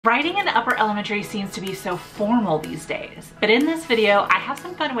Writing in upper elementary seems to be so formal these days, but in this video, I have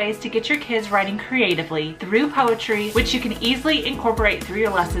some fun ways to get your kids writing creatively through poetry, which you can easily incorporate through your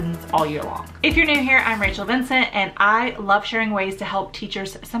lessons all year long. If you're new here, I'm Rachel Vincent, and I love sharing ways to help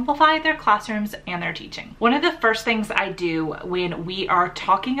teachers simplify their classrooms and their teaching. One of the first things I do when we are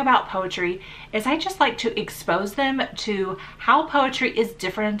talking about poetry is I just like to expose them to how poetry is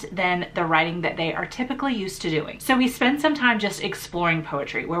different than the writing that they are typically used to doing. So we spend some time just exploring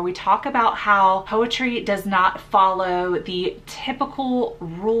poetry, where we talk about how poetry does not follow the typical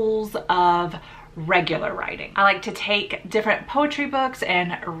rules of regular writing. I like to take different poetry books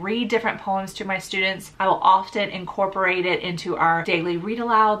and read different poems to my students. I will often incorporate it into our daily read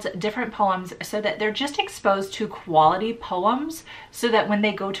alouds, different poems, so that they're just exposed to quality poems, so that when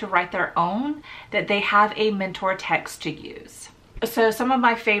they go to write their own, that they have a mentor text to use. So some of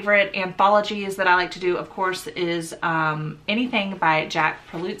my favorite anthologies that I like to do, of course, is anything by Jack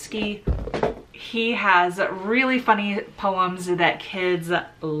Prelutsky. He has really funny poems that kids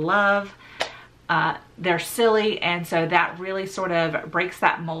love. They're silly, and so that really sort of breaks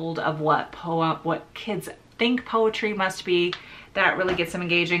that mold of what kids think poetry must be. That really gets them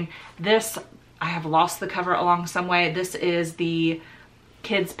engaging. This, I have lost the cover along some way. This is the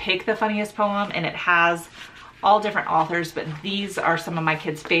Kids Pick the Funniest Poem, and it has all different authors, but these are some of my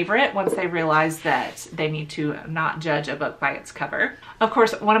kids' favorite once they realize that they need to not judge a book by its cover. Of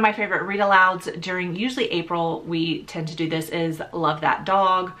course, one of my favorite read alouds during usually April, we tend to do this, is Love That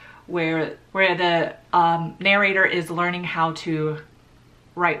Dog, where the narrator is learning how to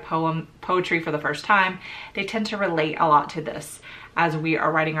write poetry for the first time. They tend to relate a lot to this as we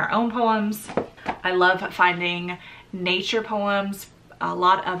are writing our own poems. I love finding nature poems. A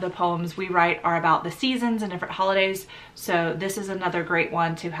lot of the poems we write are about the seasons and different holidays, so this is another great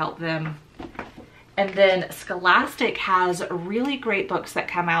one to help them. And then Scholastic has really great books that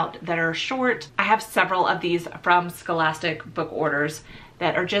come out that are short. I have several of these from Scholastic book orders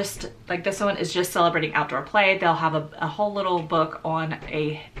that are just, like this one is just celebrating outdoor play. They'll have a whole little book on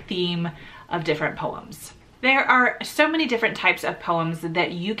a theme of different poems. There are so many different types of poems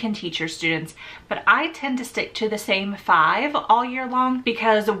that you can teach your students, but I tend to stick to the same 5 all year long,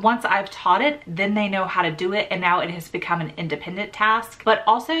 because once I've taught it, then they know how to do it, and now it has become an independent task, but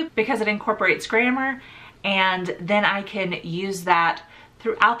also because it incorporates grammar, and then I can use that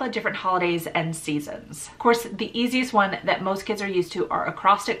throughout the different holidays and seasons. Of course, the easiest one that most kids are used to are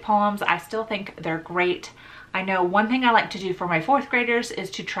acrostic poems. I still think they're great. I know one thing I like to do for my 4th graders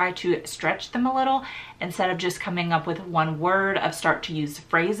is to try to stretch them a little. Instead of just coming up with one word, I've start to use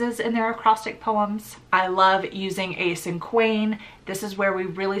phrases in their acrostic poems. I love using a cinquain. This is where we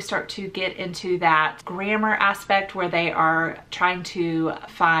really start to get into that grammar aspect, where they are trying to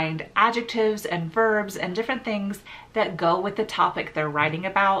find adjectives and verbs and different things that go with the topic they're writing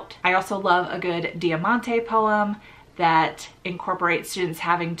about. I also love a good diamante poem that incorporates students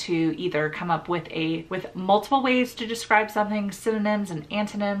having to either come up with multiple ways to describe something, synonyms and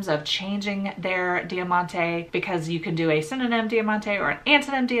antonyms of changing their diamante, because you can do a synonym diamante or an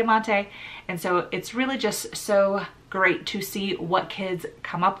antonym diamante. And so it's really just so great to see what kids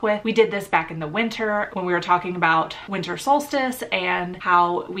come up with. We did this back in the winter when we were talking about winter solstice and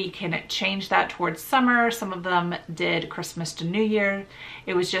how we can change that towards summer. Some of them did Christmas to New Year.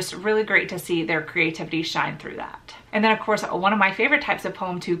 It was just really great to see their creativity shine through that. And then of course, one of my favorite types of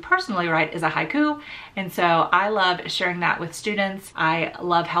poem to personally write is a haiku. And so I love sharing that with students. I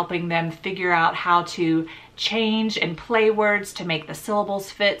love helping them figure out how to change and play words to make the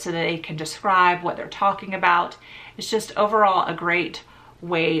syllables fit so that they can describe what they're talking about. It's just overall a great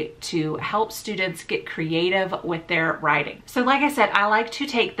way to help students get creative with their writing. So like I said, I like to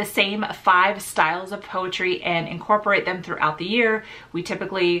take the same 5 styles of poetry and incorporate them throughout the year. We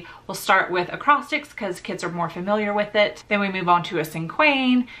typically will start with acrostics because kids are more familiar with it. Then we move on to a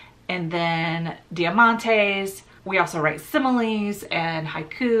cinquain, and then diamantes. We also write similes and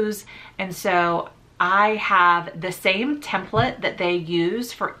haikus. And so I have the same template that they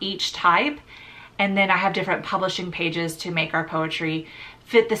use for each type. And then I have different publishing pages to make our poetry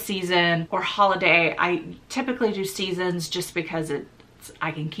fit the season or holiday. I typically do seasons just because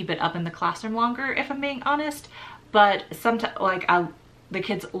I can keep it up in the classroom longer, if I'm being honest. But sometimes, the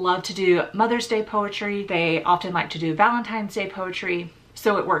kids love to do Mother's Day poetry. They often like to do Valentine's Day poetry.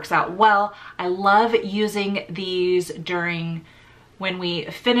 So it works out well. I love using these during when we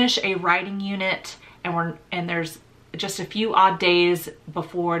finish a writing unit and there's just a few odd days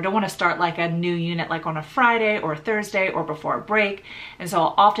before. Don't want to start like a new unit like on a Friday or a Thursday or before a break. And so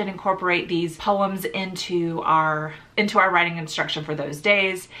I'll often incorporate these poems into our writing instruction for those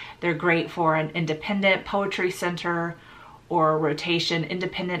days. They're great for an independent poetry center or rotation,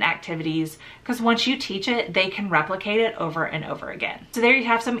 independent activities, because once you teach it, they can replicate it over and over again. So there you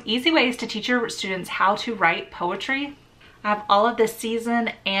have some easy ways to teach your students how to write poetry. I have all of the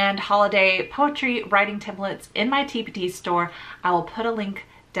season and holiday poetry writing templates in my TPT store. I will put a link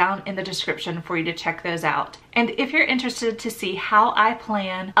down in the description for you to check those out. And if you're interested to see how I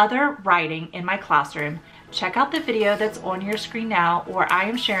plan other writing in my classroom, check out the video that's on your screen now, where I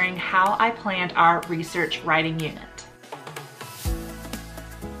am sharing how I planned our research writing unit.